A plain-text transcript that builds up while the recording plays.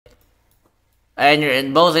And you're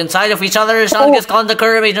both inside of each other. Sean gets caught in the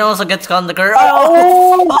curve, Agent also gets caught in the curve.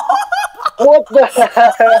 Oh! What the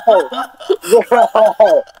hell?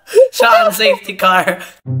 Bro! Sean, safety car.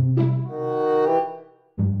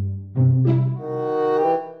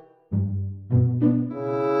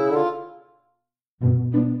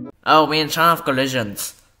 Oh, me and Sean have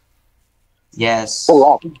collisions. Yes. Oh,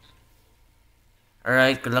 wow.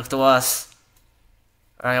 Alright, good luck to us.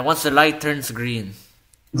 Alright, once the light turns green.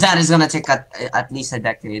 That is gonna take at least a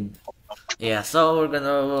decade. Yeah, so we're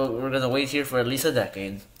gonna wait here for at least a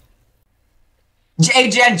decade.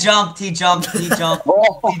 Jen jumped, he jumped, he jumped,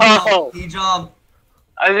 he jumped, he jumped.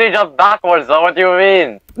 I didn't jump backwards, though. What do you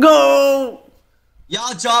mean? Go!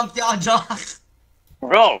 Y'all jumped, y'all jumped.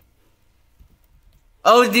 Bro!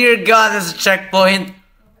 Oh dear God, there's a checkpoint.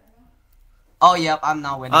 Oh, yep, I'm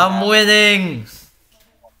now winning. I'm winning.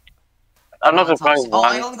 I'm not surprised, Oh,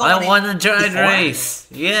 man. I won a drag race.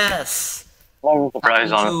 Yes. I'm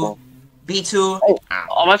surprised, honestly. B2.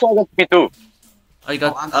 Oh, my son got P2. I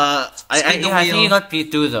got, I think you got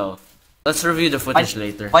P2 though. Let's review the footage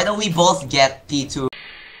later. Why don't we both get P2?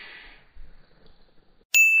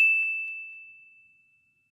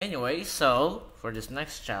 Anyway, so, for this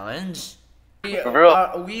next challenge,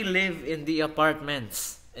 Bro. we live in the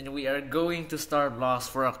apartments. And we are going to Starbucks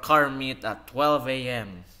for a car meet at 12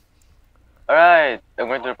 a.m. Alright, I'm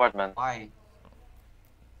going to the apartment. Why?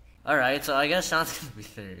 Alright, so I guess Sean's gonna be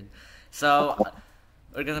third. So,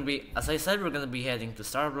 we're gonna be, as I said, we're gonna be heading to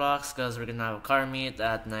Starbucks because we're gonna have a car meet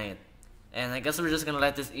at night. And I guess we're just gonna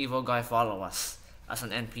let this evil guy follow us as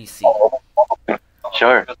an NPC.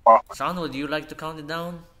 Sure. Sean, would you like to count it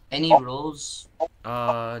down? Any rules?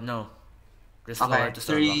 No. Just Okay, forward to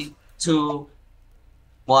Starbucks. 3, 2,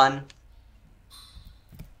 1.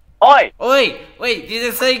 Oi! Wait, you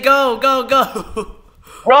didn't say go, go, go!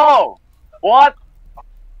 Bro! What?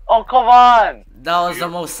 Oh, come on! That was the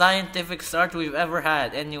most scientific start we've ever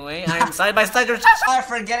had. Anyway, I am side by side with Sorry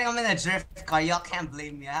for getting him in a drift car. Y'all can't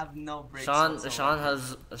blame me. I have no brakes.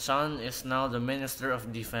 Sean is now the Minister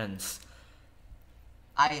of Defense.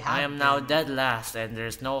 I am now dead last, and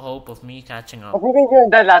there's no hope of me catching up. Who think you're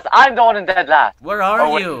in dead last? I'm the one in dead last. Where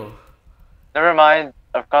are you? Never mind.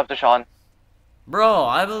 I've come to Sean. Bro,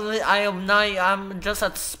 I'm just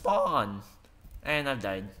at spawn. And I've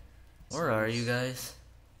died. Where are you guys?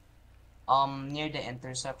 Near the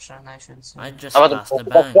intersection, I should say. I just passed the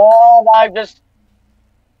bank. God, I just...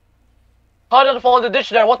 How did I fall in the ditch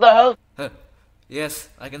there? What the hell? Yes,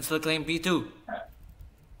 I can still claim P2.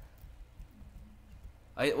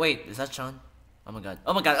 Wait, is that Sean? Oh my god.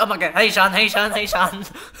 Oh my god. Oh my god. Hey Sean, hey Sean, hey Sean.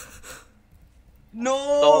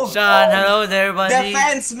 No! Sean, hello there, buddy.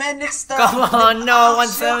 Defense Minister! Come on, no,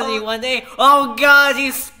 171A. Oh god,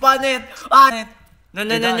 he spun it. No.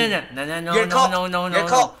 You're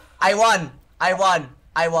caught. I won. He won.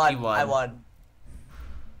 I won.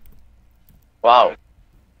 Wow.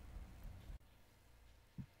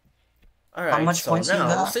 Alright, How much so points you now,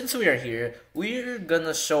 got? since we are here, we're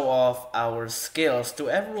gonna show off our skills to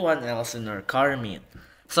everyone else in our car meet.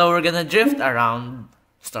 So we're gonna drift around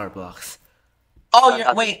Starbucks.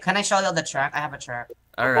 Oh, wait, can I show you the track? I have a track.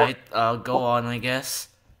 Alright, go on, I guess.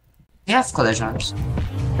 You have collisions.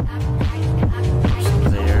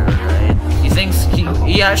 There, alright.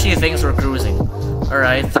 He actually thinks we're cruising.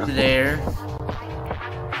 Alright, there.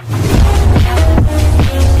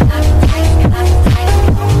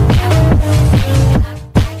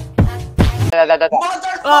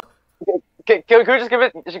 Can we just give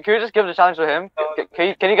it? Can we just give the challenge to him? Can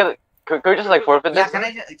you get it? Can we just like forfeit this? Yeah,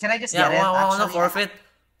 can I just Yeah, get it? wanna Actually, forfeit?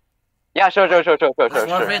 Yeah, sure.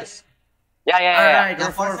 Forfeit? Yeah. Alright, Y'all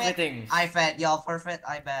you're forfeiting. I bet. Y'all forfeit.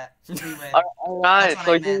 I bet. 3 win. Alright, That's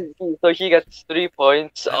what I so he gets 3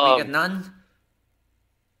 points. We get none?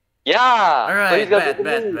 Yeah. Alright, so he's got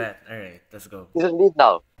bet. Alright, let's go. He's in lead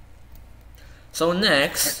now. So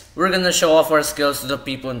next, we're gonna show off our skills to the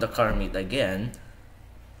people in the car meet again.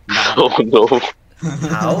 Oh no.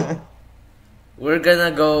 How? We're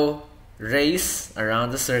gonna go race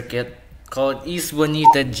around the circuit called East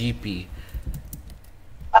Bonita GP.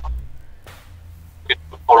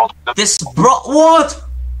 This bro, what?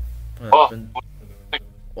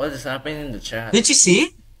 What is happening in the chat? Did you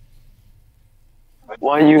see?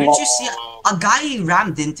 Why you? Did you see a guy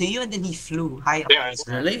rammed into you and then he flew high up?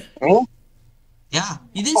 Really? Yeah,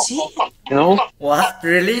 you didn't see? No. What?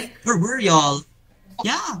 Really? Where were y'all?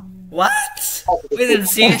 Yeah. What? We didn't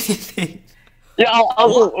see anything. Yeah,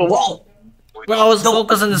 Whoa. Bro, I was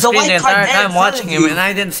focused on the screen the white card entire there time watching him telling you. and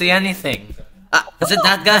I didn't see anything. Is it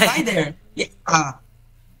that Guy guy? there. Yeah.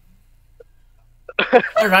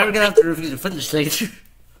 Alright, we're gonna have to review the footage later.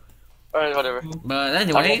 Alright, whatever. But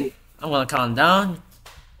anyway, I'm gonna count down.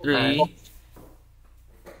 3,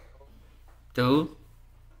 2,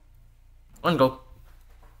 1, go.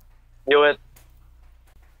 Do it.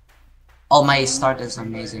 Oh, my start is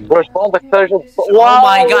amazing. Respond acceleration. Oh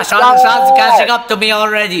my gosh, Sean's catching up to me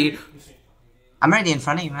already. I'm already in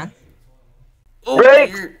front of you, man. Oh,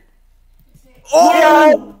 Break.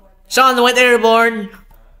 oh! Sean went airborne.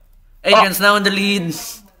 Adrian's now in the lead.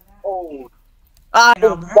 Ah,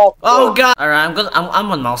 oh god. Alright,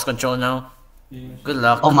 I'm on mouse control now. Good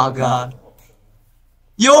luck. Oh my god.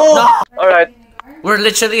 Yo! No, Alright. we're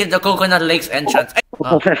literally at the Coconut Lakes entrance.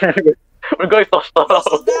 Oh. We're going so slow.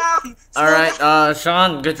 Slow down! Alright,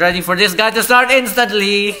 Sean, get ready for this guy to start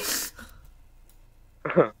instantly.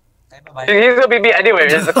 Okay, bye-bye. He's gonna beat me anyway.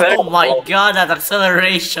 His Oh acceleration- my god, that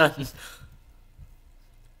acceleration.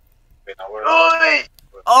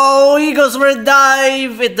 Oh, he goes for a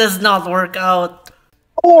dive. It does not work out.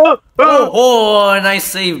 Oh, nice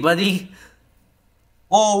save, buddy.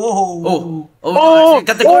 Whoa, whoa, Oh, oh,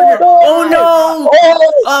 got the corner. Oh no!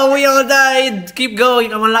 Oh, we all died. Keep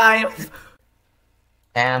going, I'm alive.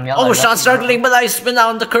 Damn, y'all. Oh, are Sean lucky, struggling, but I spin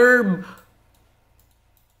down the curb.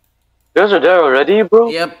 You guys are there already, bro?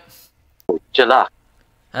 Yep. Chillax.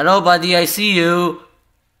 Hello, buddy. I see you.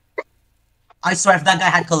 I swear if that guy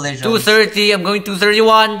had collision. 230. I'm going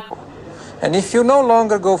 231. And if you no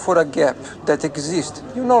longer go for a gap that exists,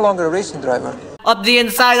 you're no longer a racing driver. Up the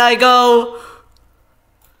inside I go.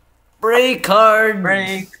 Brake hard.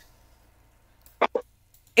 Break.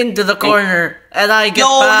 Into the corner, and I get Yo,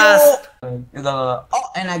 past. yo! You go. Oh,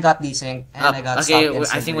 and I got desync. And I got Okay,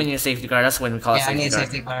 stopped I think we need a safety car. That's when we call Yeah, I it need a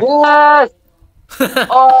safety safety car. Yes!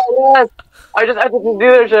 Oh, yes! I just entered the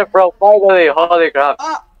dealership, bro. Finally. Holy crap.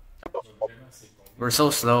 Ah! We're so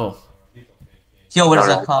slow. Yo, what is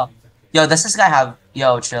that called? Yo, does this guy have...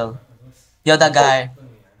 Yo, chill. Yo, that guy.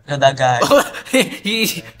 Yo, that guy.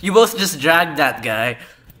 You both just dragged that guy.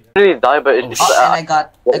 Really die, but it's Oh, and I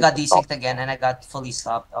got desynced again, and I got fully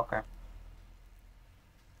stopped. Okay.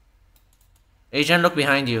 Adrian, look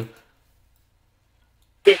behind you.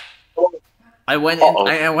 I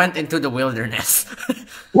went into the wilderness.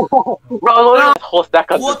 Bro, look at this whole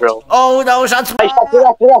stack of What? bro. Oh no, shots! Hey, shut it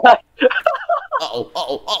up, shut up.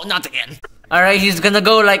 Oh, not again. Alright, he's gonna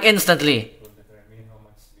go like instantly.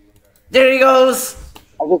 There he goes!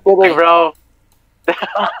 I'm just kidding, bro.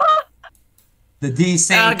 The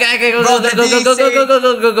desync. Okay, go, Bro, go, the go, go, go, desync. go, go,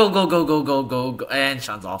 go, go, go, go, go, go, go, go, and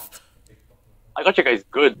Sean's off. I got you guys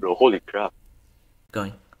good, bro. Holy crap.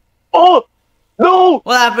 Going. Oh! No!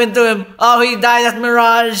 What happened to him? Oh, he died at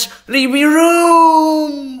Mirage! Leave me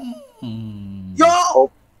room! Yo!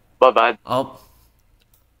 My bad. Oh,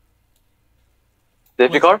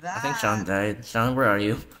 Safety car? I think Sean died. Sean, where are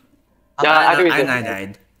you? Yeah, I think we I did.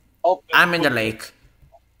 died. Oh, I'm in the lake.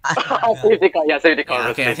 safety car. Yeah, safety car. Yeah,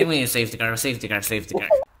 bro, okay, I safety think we need a safety car, safety car, safety car.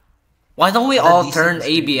 Why don't we all turn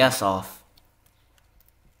ABS off?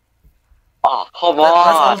 Ah, come Let's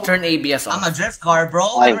all on. turn ABS I'm off. a drift car, bro.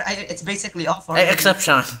 Like- It's basically off already. Except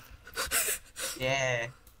Sean. Yeah.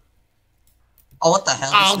 Oh, what the hell?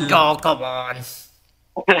 Oh, This dude- go, come on.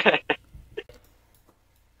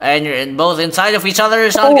 And you're in both inside of each other.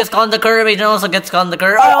 Sean gets caught on the curb, Adrian also gets caught on the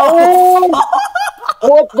curb. Oh!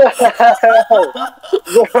 What the hell?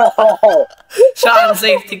 Bro. Sean,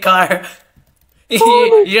 safety car.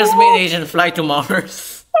 You just made Asian fly to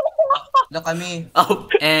Mars. Look at me. Oh,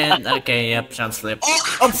 and okay, yep, Sean slipped.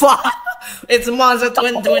 Oh, fuck! It's Monza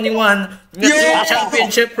 2021. The Yeah!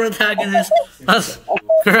 championship protagonist has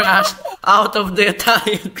crashed out of the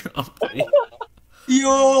Italian Grand Prix.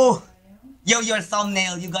 Yo! Yo, your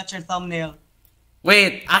thumbnail. You got your thumbnail.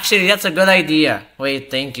 Wait, actually, that's a good idea. Wait,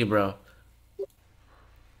 thank you, bro.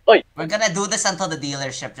 We're gonna do this until the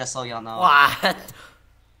dealership, just so y'all know. What?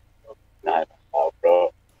 Oh,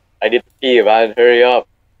 bro. I need to pee, man. Hurry up.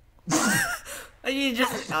 You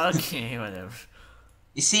just okay, whatever.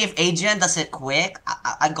 You see, if Adrian does it quick,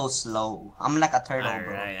 I go slow. I'm like a turtle,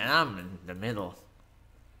 bro. Alright, I'm in the middle.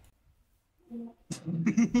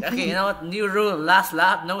 Okay, you know what? New rule: last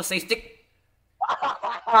lap, no safety.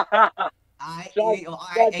 Alright,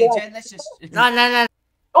 Adrian, let's just. No, no, no.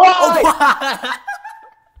 Oh!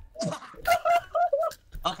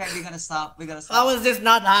 Okay, we gotta stop. We gotta How stop. has this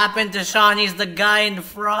not happened to Sean? He's the guy in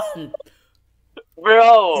front.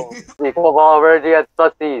 Bro! Come on, we're already at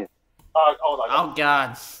Tutsies. Oh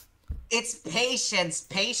god. It's patience.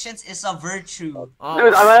 Patience is a virtue. Oh,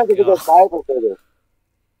 Dude, I'm gonna have to get God. a dive for this.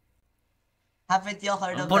 Haven't y'all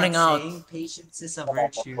heard I'm of pulling that out. saying? Patience is a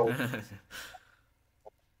virtue.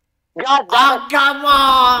 God Oh, come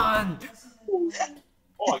on!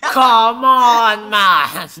 Come on,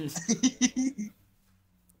 man!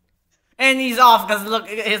 And he's off because look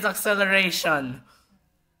at his acceleration.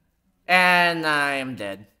 And I am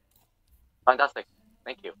dead. Fantastic.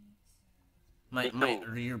 Thank you. My Me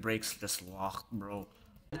too. rear brakes just locked, bro.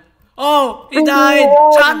 Oh, he died!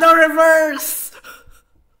 Chando reverse!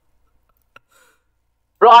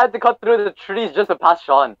 Bro, I had to cut through the trees just to pass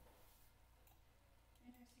Sean.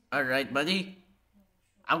 Alright, buddy.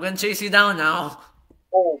 I'm gonna chase you down now.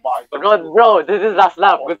 Oh my god. Bro, this is last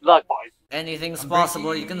lap. Good luck. Anything's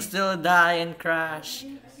possible. You can still die and crash.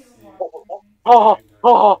 Oh,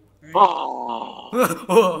 oh,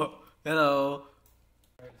 oh. Hello.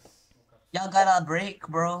 Y'all got a break,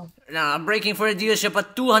 bro. Now I'm braking for a dealership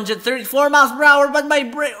at 234 miles per hour, but my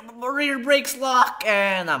rear brakes lock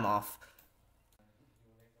and I'm off.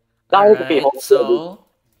 Alright, so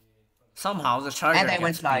somehow the Charger And I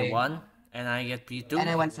went gets flying. P1 and I get P2. And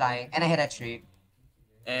I went flying, and I hit a tree.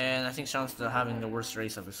 And I think Sean's still having the worst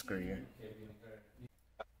race of his career.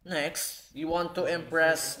 Next, you want to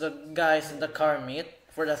impress the guys in the car meet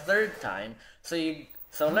for the third time. So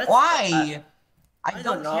let's. Why? I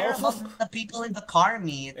don't don't care know. about the people in the car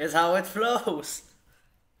meet. It's how it flows.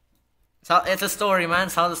 It's a story, man.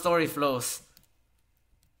 It's how the story flows.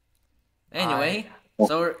 Anyway,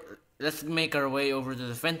 so let's make our way over to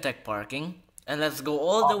the FinTech parking. And let's go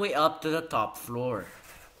all the way up to the top floor.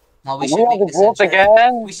 Well, we We should have make to this drift a drift.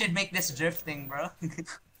 again. We should make this drifting, bro.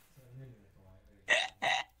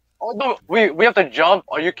 Oh no, we have to jump.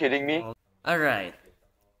 Are you kidding me? Alright.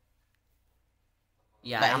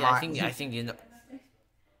 Yeah, Like, I think you know.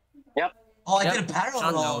 Yep. Oh, I Yep, did a barrel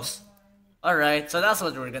Sean roll. knows. Alright, so that's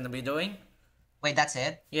what we're gonna be doing. Wait, that's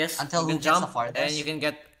it? Yes, Until you who can gets jump, the farthest? and you can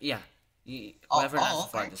get, yeah, Oh, whoever has the okay.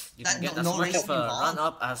 farthest. You That- can get no- as no much racing of a involved?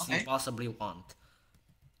 run-up as you Okay. possibly want.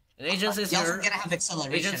 And Agent, since You're you're, also gonna have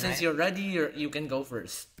acceleration, Agent, since right? you're ready, you can go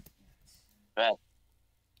first. Bet.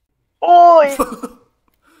 Oh!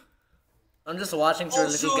 I'm just watching through a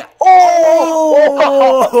little shoot. gap.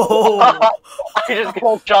 Oh! I just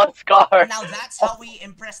killed John's car. Now that's how we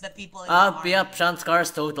impress the people in the car. Yep, Sean's car is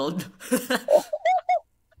totaled.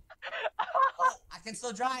 Oh, I can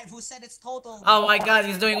still drive. Who said it's total? Oh my god,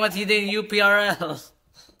 he's doing what he did in UPRL.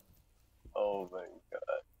 Oh my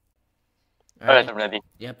god. Alright, Alright, I'm ready.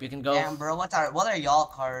 yep, you can go. Damn, bro, what are y'all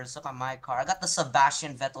cars? Look at my car. I got the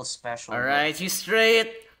Sebastian Vettel special. bro. Alright, he's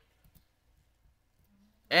straight.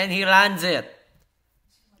 And he lands it.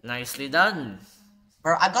 Nicely done.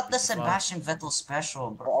 Bro, I got the Sebastian Vettel special,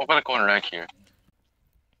 bro. I'm gonna go in right here.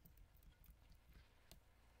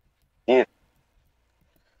 Yeah.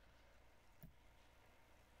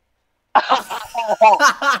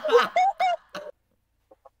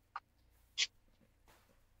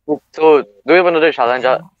 So, do we have another challenge?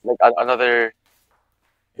 Like another.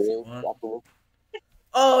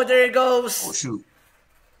 Oh, there it goes. Oh shoot.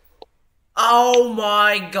 Oh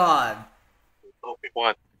my god. Okay,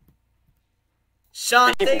 what?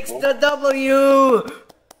 Sean takes the W.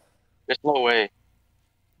 There's no way.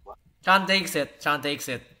 Sean takes it. Sean takes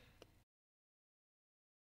it.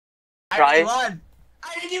 Try. I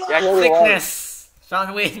already won! Yeah, you won. Thickness.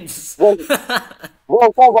 Sean wins. Bro,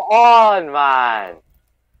 come on, man.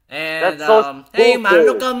 And That's so hey man, stupid.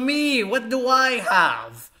 look at me. What do I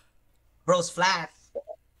have? Bro's flat.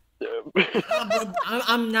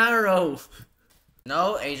 I'm narrow.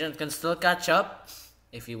 No, Agent can still catch up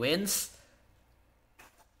if he wins.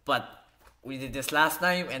 But we did this last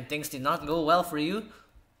time and things did not go well for you.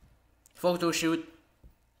 Photo shoot.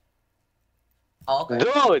 Oh, okay.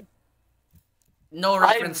 Dude, No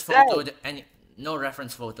reference I'm photo. No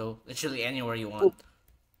reference photo. Literally anywhere you want.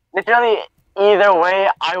 literally, either way,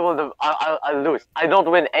 I'll lose. I don't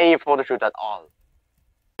win a photo shoot at all.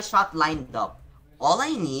 Shot lined up. All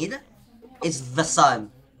I need is the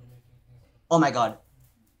sun. Oh my god.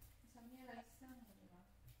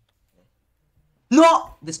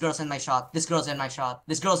 No! This girl's in my shot. This girl's in my shot.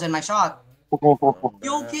 This girl's in my shot.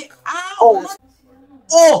 Yo, get out!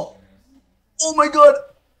 Oh! Oh my god!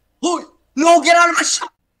 Oh! No, get out of my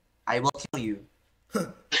shot! I will kill you.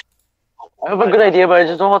 I have a good idea, but I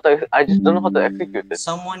just don't know how to execute it.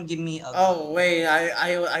 Someone give me a... Oh wait,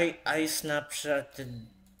 I snapshotted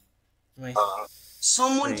my.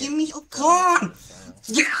 Someone Wait. give me a gun!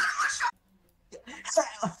 Get out of my shot!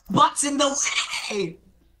 What's in the way?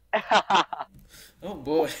 Oh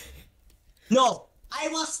boy. No, I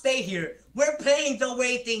will stay here. We're playing the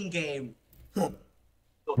waiting game.